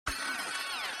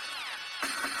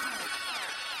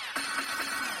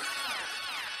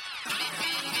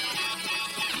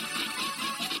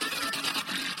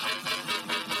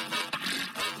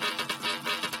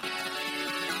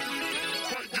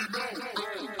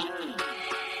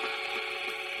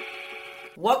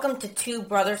Welcome to Two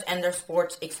Brothers and Their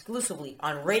Sports exclusively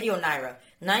on Radio Naira,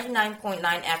 99.9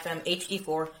 FM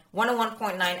HD4,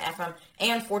 101.9 FM,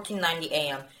 and 1490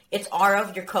 AM. It's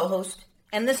Arav, your co-host,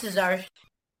 and this is our...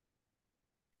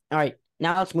 All right,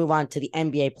 now let's move on to the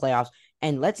NBA playoffs,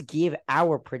 and let's give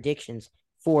our predictions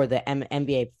for the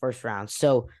NBA first round.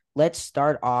 So let's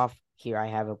start off here. I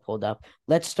have it pulled up.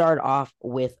 Let's start off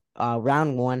with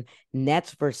round one,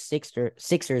 Nets versus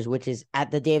Sixers, which is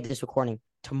at the day of this recording,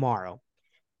 tomorrow.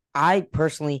 I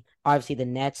personally, obviously, the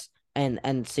Nets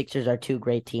and Sixers are two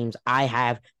great teams. I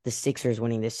have the Sixers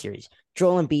winning this series.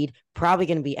 Joel Embiid, probably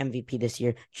going to be MVP this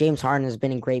year. James Harden has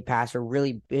been a great passer,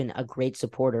 really been a great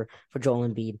supporter for Joel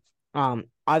Embiid.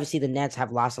 Obviously, the Nets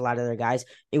have lost a lot of their guys.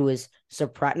 It was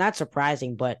not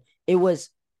surprising, but it was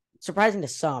surprising to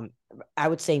some. I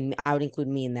would say I would include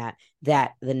me in that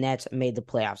the Nets made the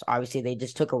playoffs. Obviously, they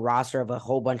just took a roster of a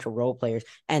whole bunch of role players,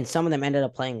 and some of them ended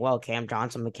up playing well. Cam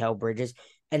Johnson, Mikal Bridges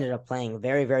ended up playing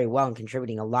very, very well and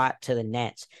contributing a lot to the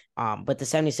Nets. But the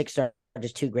 76ers are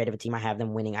just too great of a team. I have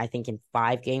them winning, I think, in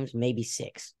 5 games, maybe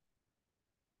 6.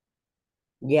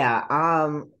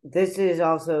 Yeah, this is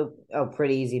also a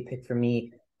pretty easy pick for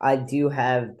me. I do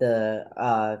have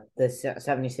the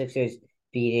 76ers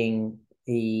beating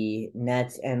the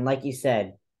Nets, and like you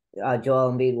said,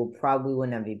 Joel Embiid will probably win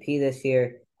MVP this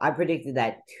year. I predicted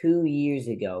that 2 years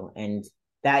ago, and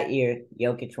that year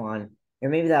Jokic won, or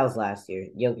maybe that was last year.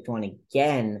 Jokic won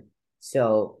again.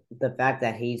 So the fact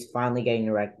that he's finally getting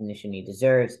the recognition he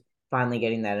deserves, finally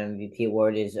getting that MVP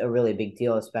award is a really big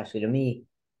deal, especially to me.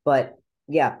 But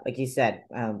yeah, like you said,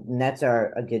 Nets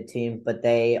are a good team, but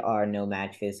they are no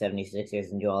match for the 76ers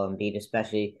and Joel Embiid,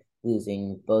 especially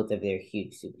losing both of their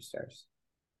huge superstars.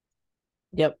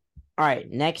 Yep. All right.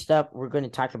 Next up, we're going to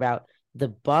talk about the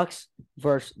Bucks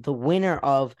versus the winner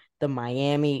of the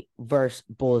Miami versus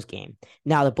Bulls game.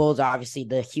 Now, the Bulls, obviously,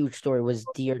 the huge story was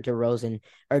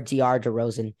DeMar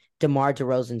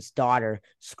DeRozan's daughter,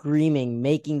 screaming,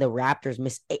 making the Raptors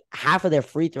miss half of their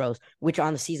free throws, which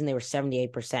on the season they were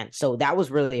 78%. So that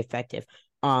was really effective.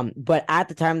 But at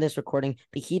the time of this recording,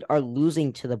 the Heat are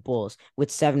losing to the Bulls with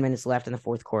 7 minutes left in the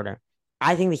fourth quarter.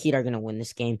 I think the Heat are going to win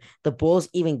this game. The Bulls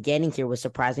even getting here was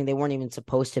surprising. They weren't even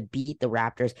supposed to beat the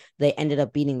Raptors. They ended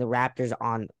up beating the Raptors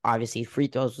on, obviously, free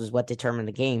throws was what determined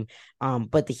the game.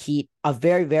 But the Heat, a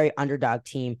very, very underdog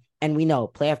team. And we know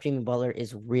playoff Jimmy Butler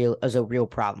is a real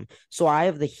problem. So I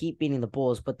have the Heat beating the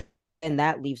Bulls, but then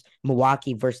that leaves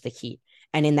Milwaukee versus the Heat.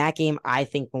 And in that game, I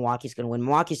think Milwaukee's going to win.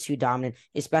 Milwaukee's too dominant,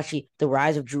 especially the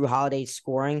rise of Drew Holiday's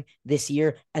scoring this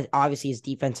year. Obviously, his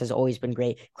defense has always been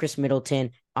great. Chris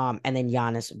Middleton, and then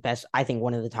Giannis, best, I think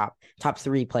one of the top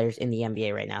 3 players in the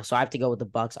NBA right now. So I have to go with the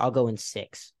Bucks. I'll go in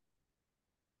 6.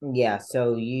 Yeah,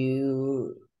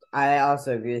 I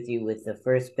also agree with you with the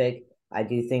first pick. I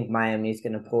do think Miami's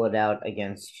going to pull it out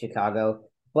against Chicago,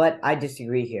 but I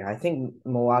disagree here. I think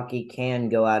Milwaukee can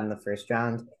go out in the first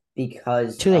round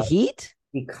because To the Heat?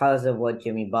 because of what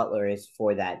Jimmy Butler is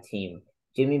for that team.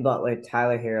 Jimmy Butler,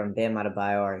 Tyler Herro, and Bam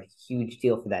Adebayo are a huge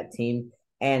deal for that team.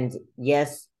 And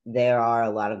yes, there are a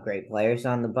lot of great players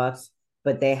on the Bucks,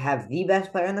 but they have the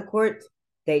best player on the court.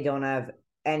 They don't have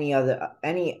any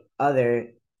other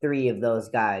 3 of those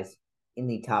guys in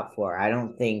the top 4. I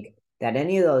don't think that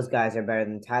any of those guys are better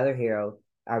than Tyler Herro,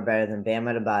 are better than Bam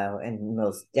Adebayo, and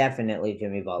most definitely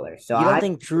Jimmy Butler. So You don't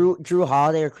think Drew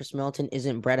Holiday or Chris Middleton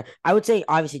isn't better? I would say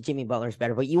obviously Jimmy Butler is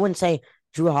better, but you wouldn't say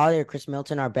Drew Holiday or Chris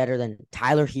Middleton are better than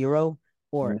Tyler Herro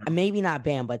or maybe not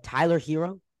Bam, but Tyler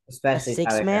Herro, a especially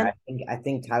six Tyler man. Herro. I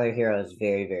think Tyler Herro is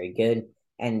very, very good,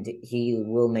 and he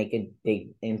will make a big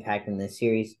impact in this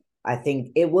series. I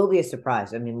think it will be a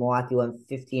surprise. I mean, Milwaukee went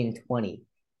 50-20,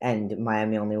 and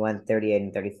Miami only went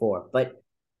 38-34. But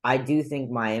I do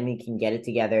think Miami can get it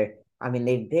together. I mean,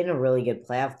 they've been a really good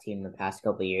playoff team the past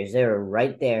couple of years. They were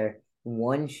right there,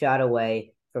 one shot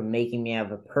away from making me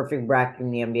have a perfect bracket in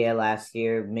the NBA last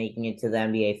year, making it to the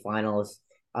NBA Finals.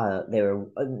 They were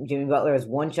Jimmy Butler was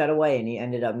one shot away, and he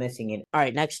ended up missing it. All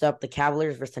right, next up, the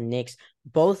Cavaliers versus the Knicks.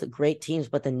 Both great teams,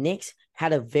 but the Knicks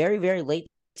had a very, very late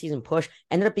season push,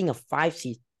 ended up being a 5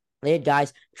 seed. They had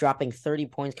guys dropping 30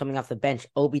 points coming off the bench,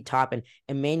 Obi Toppin,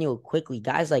 Emmanuel Quickly,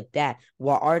 guys like that,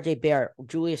 while RJ Barrett,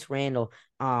 Julius Randle,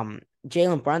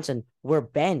 Jalen Brunson were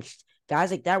benched. Guys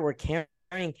like that were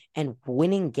carrying and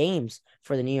winning games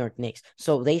for the New York Knicks.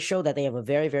 So they show that they have a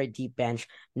very, very deep bench.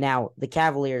 Now, the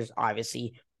Cavaliers,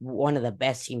 obviously, one of the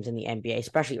best teams in the NBA,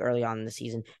 especially early on in the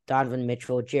season. Donovan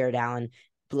Mitchell, Jared Allen,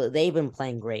 they've been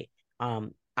playing great.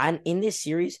 In this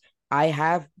series, I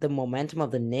have the momentum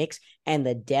of the Knicks and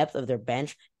the depth of their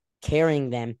bench carrying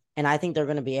them. And I think they're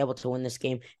going to be able to win this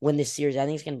series. I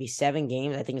think it's going to be 7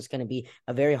 games. I think it's going to be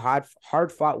a very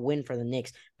hard fought win for the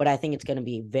Knicks, but I think it's going to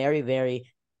be very,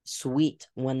 very sweet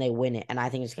when they win it. And I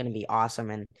think it's going to be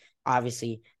awesome. And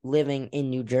obviously living in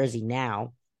New Jersey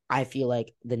now, I feel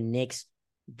like the Knicks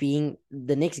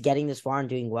getting this far and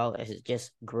doing well is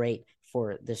just great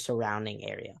for the surrounding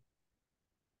area.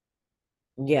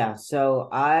 Yeah, so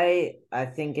I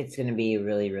think it's going to be a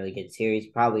really, really good series.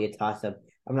 Probably a toss up.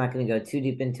 I'm not going to go too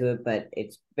deep into it, but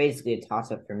it's basically a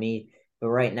toss up for me. But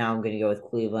right now, I'm going to go with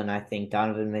Cleveland. I think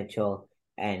Donovan Mitchell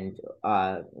and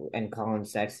Colin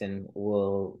Sexton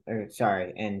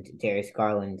and Darius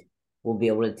Garland will be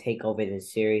able to take over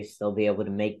this series. They'll be able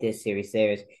to make this series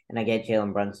theirs. And I get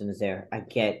Jalen Brunson is there. I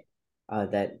get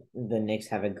that the Knicks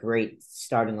have a great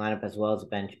starting lineup as well as a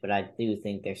bench, but I do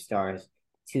think their stars,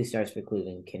 2 stars for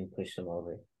Cleveland, can push them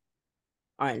over.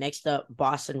 All right, next up,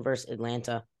 Boston versus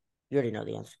Atlanta. You already know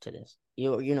the answer to this.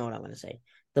 You know what I'm going to say.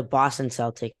 The Boston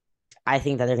Celtics, I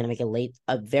think that they're going to make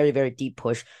a very, very deep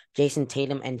push. Jason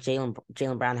Tatum and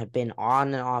Jaylen Brown have been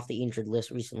on and off the injured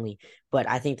list recently, but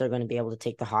I think they're going to be able to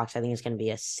take the Hawks. I think it's going to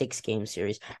be a 6-game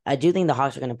series. I do think the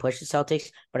Hawks are going to push the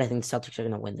Celtics, but I think the Celtics are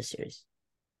going to win the series.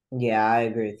 Yeah, I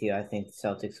agree with you. I think the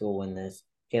Celtics will win this.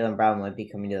 Jaylen Brown might be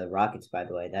coming to the Rockets, by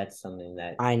the way. That's something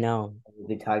that I know. we'll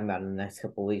be talking about in the next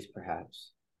couple of weeks,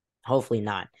 perhaps. Hopefully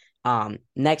not.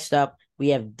 Next up, we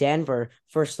have Denver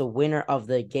versus the winner of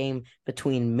the game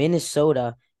between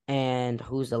Minnesota and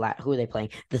who are they playing?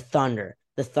 The Thunder.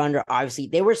 The Thunder, obviously,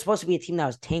 they were supposed to be a team that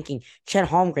was tanking. Chet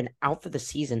Holmgren out for the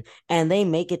season, and they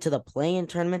make it to the play-in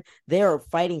tournament. They are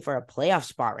fighting for a playoff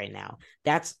spot right now.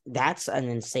 That's an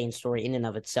insane story in and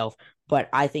of itself. But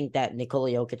I think that Nikola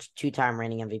Jokic, 2-time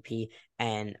reigning MVP,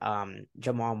 and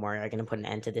Jamal Murray are going to put an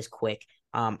end to this quick.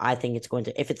 I think it's going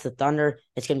to, if it's the Thunder,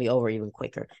 it's going to be over even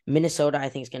quicker. Minnesota, I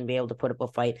think, is going to be able to put up a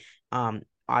fight.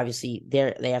 Obviously,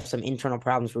 they have some internal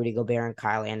problems. Rudy Gobert and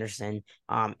Kyle Anderson.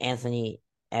 Anthony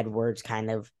Edwards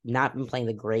kind of not been playing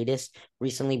the greatest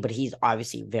recently, but he's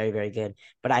obviously very, very good.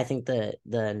 But I think the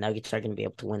Nuggets are going to be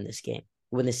able to win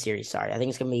this series. Sorry, I think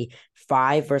it's going to be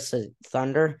 5 versus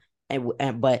Thunder,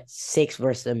 but 6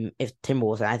 versus them if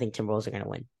Timberwolves. And I think Timberwolves are going to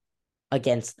win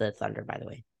against the Thunder. By the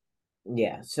way.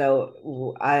 Yeah,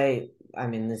 so I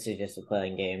mean this is just a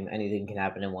playing game. Anything can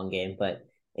happen in one game, but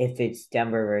if it's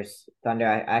Denver versus Thunder,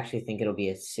 I actually think it'll be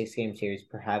a 6-game series,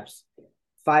 perhaps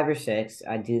 5 or 6.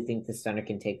 I do think the Thunder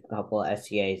can take a couple of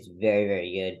SGAs, very,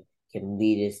 very good, can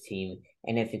lead his team.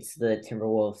 And if it's the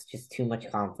Timberwolves, just too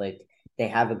much conflict. They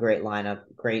have a great lineup,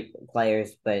 great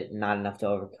players, but not enough to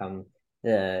overcome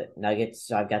the Nuggets.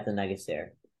 So I've got the Nuggets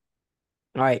there.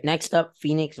 All right, next up,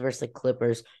 Phoenix versus the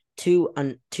Clippers. Two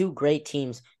great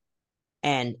teams,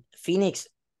 and Phoenix.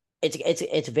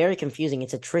 It's very confusing.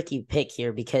 It's a tricky pick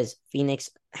here because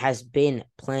Phoenix has been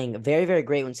playing very, very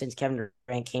great since Kevin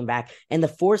Durant came back, and the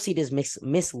 4 seed is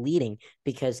misleading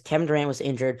because Kevin Durant was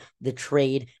injured. The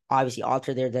trade obviously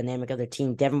altered their dynamic of their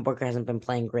team. Devin Booker hasn't been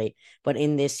playing great, but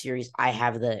in this series, I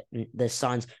have the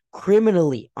Suns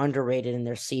criminally underrated in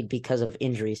their seed because of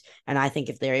injuries, and I think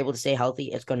if they're able to stay healthy,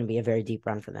 it's going to be a very deep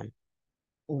run for them.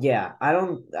 Yeah,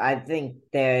 I think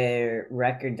their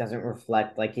record doesn't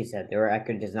reflect, like you said, their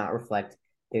record does not reflect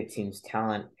their team's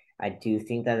talent. I do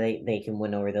think that they can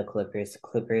win over the Clippers.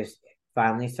 Clippers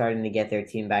finally starting to get their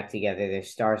team back together, their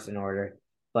stars in order.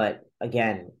 But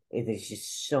again, there's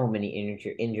just so many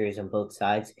injuries on both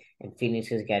sides, and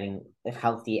Phoenix is getting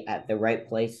healthy at the right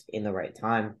place in the right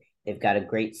time. They've got a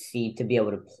great seed to be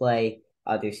able to play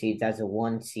other seeds. As a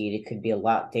 1 seed, it could be a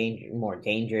lot more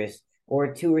dangerous,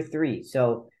 or 2 or 3.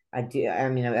 So I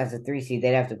mean, as a 3 seed,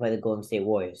 they'd have to play the Golden State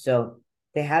Warriors. So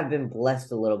they have been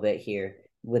blessed a little bit here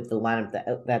with the lineup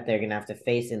that they're gonna have to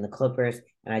face in the Clippers,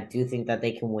 and I do think that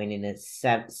they can win in a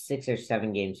 6 or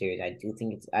 7 game series. I don't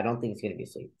think it's gonna be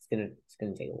sweet. It's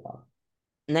gonna take a while.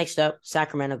 Next up,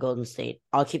 Sacramento Golden State.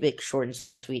 I'll keep it short and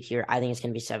sweet here. I think it's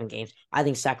going to be 7 games. I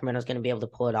think Sacramento's going to be able to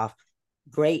pull it off.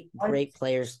 Great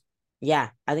players. Yeah,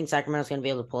 I think Sacramento's going to be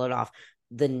able to pull it off.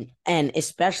 And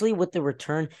especially with the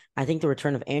return, I think the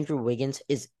return of Andrew Wiggins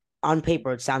is, on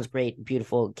paper, it sounds great,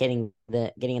 beautiful, getting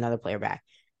another player back.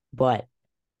 But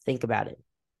think about it.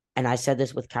 And I said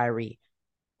this with Kyrie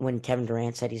when Kevin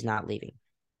Durant said he's not leaving.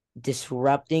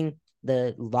 Disrupting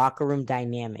the locker room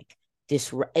dynamic.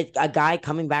 A guy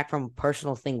coming back from a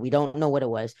personal thing. We don't know what it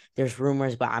was. There's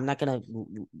rumors, but I'm not going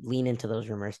to lean into those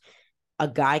rumors. A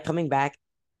guy coming back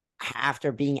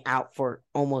after being out for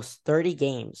almost 30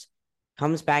 games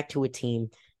comes back to a team,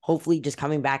 hopefully just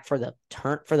coming back for the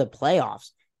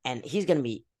playoffs, and he's going to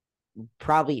be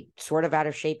probably sort of out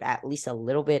of shape at least a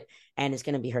little bit, and it's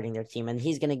going to be hurting their team. And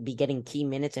he's going to be getting key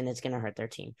minutes, and it's going to hurt their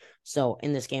team. So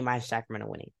in this game, I have Sacramento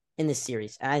winning in this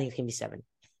series, and I think it's going to be 7.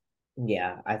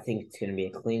 Yeah, I think it's going to be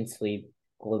a clean sweep.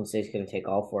 Golden State's going to take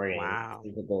all 4 games. Wow.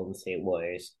 The Golden State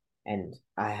Warriors. And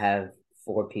I have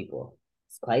 4 people.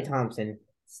 It's Klay Thompson,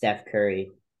 Steph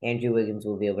Curry, Andrew Wiggins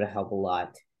will be able to help a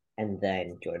lot, and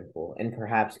then Jordan Poole, and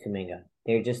perhaps Kuminga.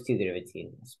 They're just too good of a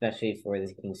team, especially for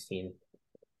the Kings team.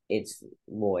 It's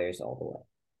Warriors all the way.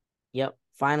 Yep.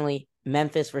 Finally,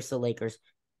 Memphis versus the Lakers.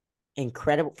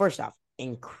 Incredible. First off,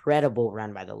 incredible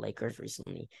run by the Lakers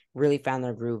recently. Really found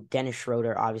their groove. Dennis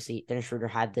Schroeder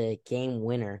had the game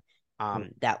winner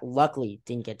that luckily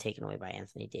didn't get taken away by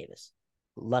Anthony Davis.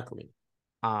 Luckily.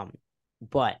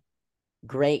 But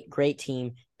great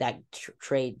team. That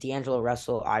trade, D'Angelo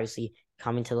Russell obviously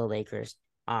coming to the Lakers.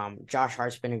 Josh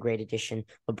Hart's been a great addition.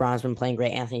 LeBron's been playing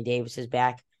great. Anthony Davis is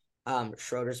back.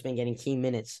 Schroeder's been getting key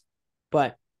minutes.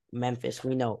 But Memphis,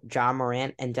 we know Ja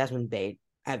Morant and Desmond Bane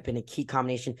have been a key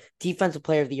combination. Defensive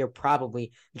player of the year,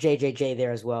 probably JJJ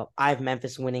there as well. I have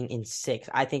Memphis winning in 6.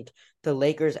 I think the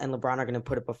Lakers and LeBron are going to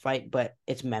put up a fight, but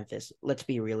it's Memphis. Let's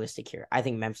be realistic here. I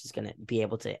think Memphis is going to be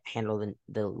able to handle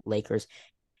the Lakers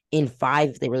in 5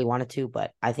 if they really wanted to,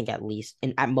 but I think at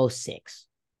most 6.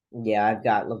 Yeah, I've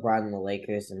got LeBron and the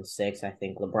Lakers in 6. I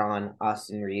think LeBron,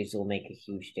 Austin Reeves will make a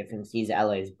huge difference. He's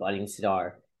LA's budding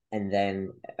star. And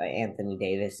then Anthony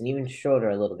Davis and even Schroeder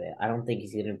a little bit. I don't think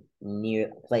he's going to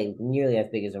play nearly as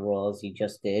big as a role as he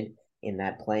just did in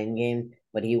that playing game,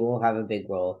 but he will have a big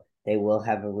role. They will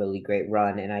have a really great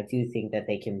run, and I do think that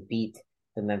they can beat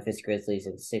the Memphis Grizzlies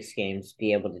in 6 games,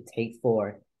 be able to take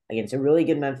 4 against a really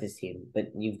good Memphis team.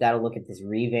 But you've got to look at this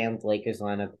revamped Lakers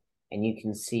lineup, and you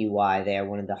can see why they are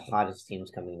one of the hottest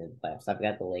teams coming into the playoffs. I've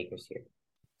got the Lakers here.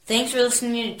 Thanks for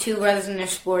listening to Two Brothers in Their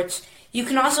Sports. You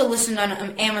can also listen on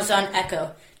Amazon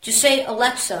Echo. Just say,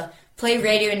 Alexa, play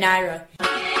Radio Naira.